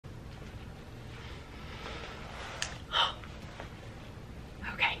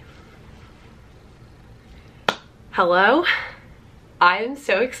Hello. I'm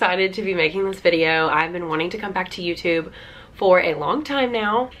so excited to be making this video. I've been wanting to come back to YouTube for a long time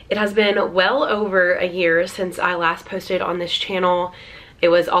now. It has been well over a year since I last posted on this channel. It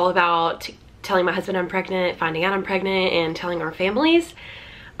was all about telling my husband I'm pregnant, finding out I'm pregnant, and telling our families.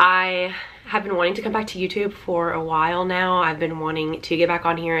 I have been wanting to come back to YouTube for a while now. I've been wanting to get back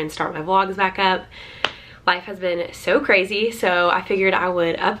on here and start my vlogs back up. Life has been so crazy, so I figured I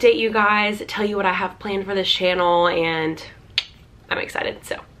would update you guys, tell you what I have planned for this channel, and I'm excited.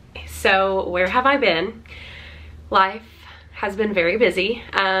 So where have I been? Life has been very busy.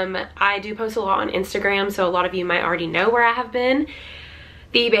 I do post a lot on Instagram, so a lot of you might already know where I have been.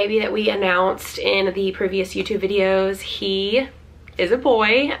 The baby that we announced in the previous YouTube videos, he is a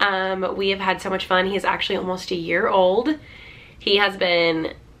boy. We have had so much fun. He is actually almost a year old. He has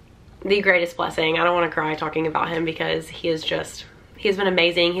been the greatest blessing. I don't want to cry talking about him because he's been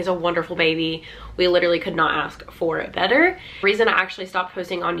amazing. He's a wonderful baby. We literally could not ask for it better. The reason I actually stopped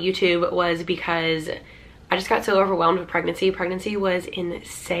posting on YouTube was because I just got so overwhelmed with pregnancy. Pregnancy was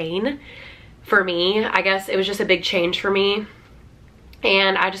insane for me. I guess it was just a big change for me.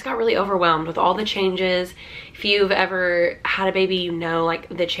 And I just got really overwhelmed with all the changes. If you've ever had a baby, you know, like,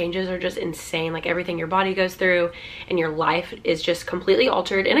 the changes are just insane. Like, everything your body goes through and your life is just completely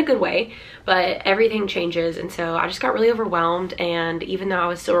altered in a good way, but everything changes. And so I just got really overwhelmed, and even though I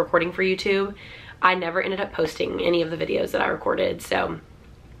was still recording for YouTube, I never ended up posting any of the videos that I recorded. So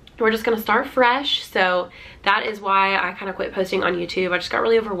we're just gonna start fresh. So that is why I kind of quit posting on YouTube. I just got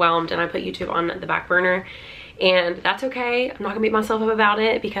really overwhelmed and I put YouTube on the back burner. And that's okay. I'm not gonna beat myself up about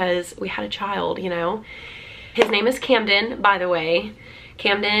it because we had a child, you know. His name is Camden, by the way.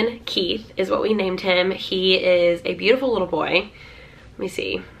 Camden Keith is what we named him. He is a beautiful little boy. Let me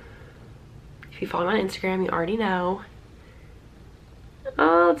see. If you follow me on Instagram, you already know.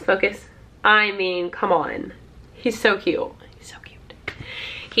 Oh, let's focus. I mean, come on. He's so cute. He's so cute.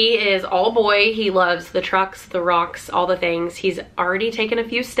 He is all boy. He loves the trucks, the rocks, all the things. He's already taken a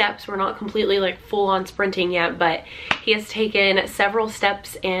few steps. We're not completely like full on sprinting yet, but he has taken several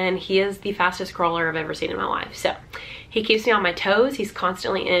steps and he is the fastest crawler I've ever seen in my life. So he keeps me on my toes. He's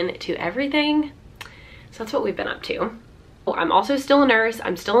constantly into everything. So that's what we've been up to. I'm also still a nurse.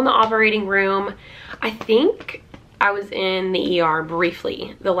 I'm still in the operating room. I think I was in the ER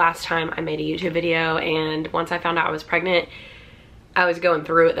briefly the last time I made a YouTube video, and once I found out I was pregnant, I was going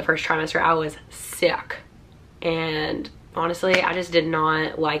through it the first trimester. I was sick, and honestly I just did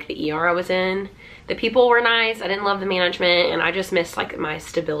not like the ER I was in. The people were nice. I didn't love the management, and I just missed like my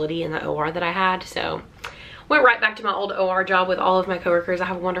stability in the OR that I had. So went right back to my old OR job with all of my coworkers. I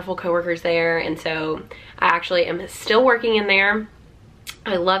have wonderful coworkers there, and so I actually am still working in there.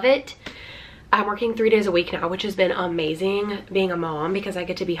 I love it. I'm working 3 days a week now, which has been amazing being a mom because I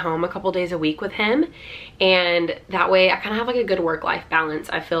get to be home a couple days a week with him. And that way I kind of have like a good work-life balance,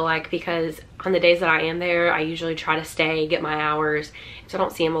 I feel like, because on the days that I am there, I usually try to stay, get my hours. So I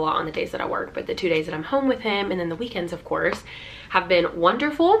don't see him a lot on the days that I work, but the 2 days that I'm home with him, and then the weekends, of course, have been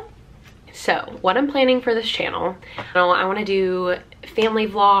wonderful. So what I'm planning for this channel, I want to do family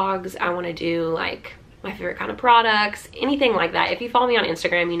vlogs. I want to do like my favorite kind of products, anything like that. If you follow me on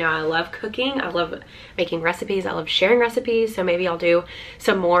Instagram, you know I love cooking. I love making recipes. I love sharing recipes. So maybe I'll do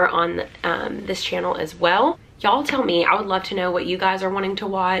some more on this channel as well. Y'all tell me. I would love to know what you guys are wanting to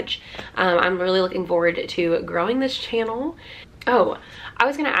watch. I'm really looking forward to growing this channel. Oh, I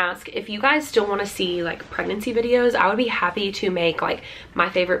was gonna ask if you guys still want to see like pregnancy videos. I would be happy to make like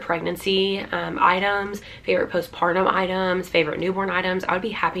my favorite pregnancy items, favorite postpartum items, favorite newborn items. I would be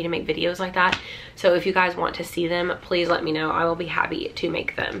happy to make videos like that. So if you guys want to see them, please let me know. I will be happy to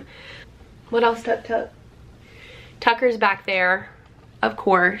make them. What else, Tuck? Tucker's back there, of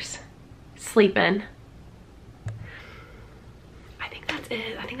course, sleeping. I think that's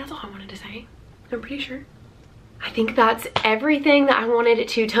it. I think that's all I wanted to say. I'm pretty sure. I think that's everything that I wanted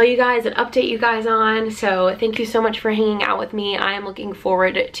to tell you guys and update you guys on. So thank you so much for hanging out with me. I am looking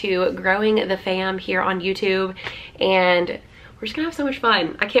forward to growing the fam here on YouTube, and we're just gonna have so much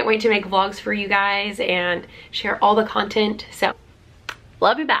fun. I can't wait to make vlogs for you guys and share all the content. So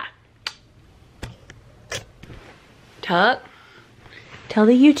love you back. Tuck, tell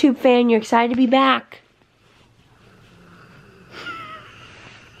the YouTube fan you're excited to be back.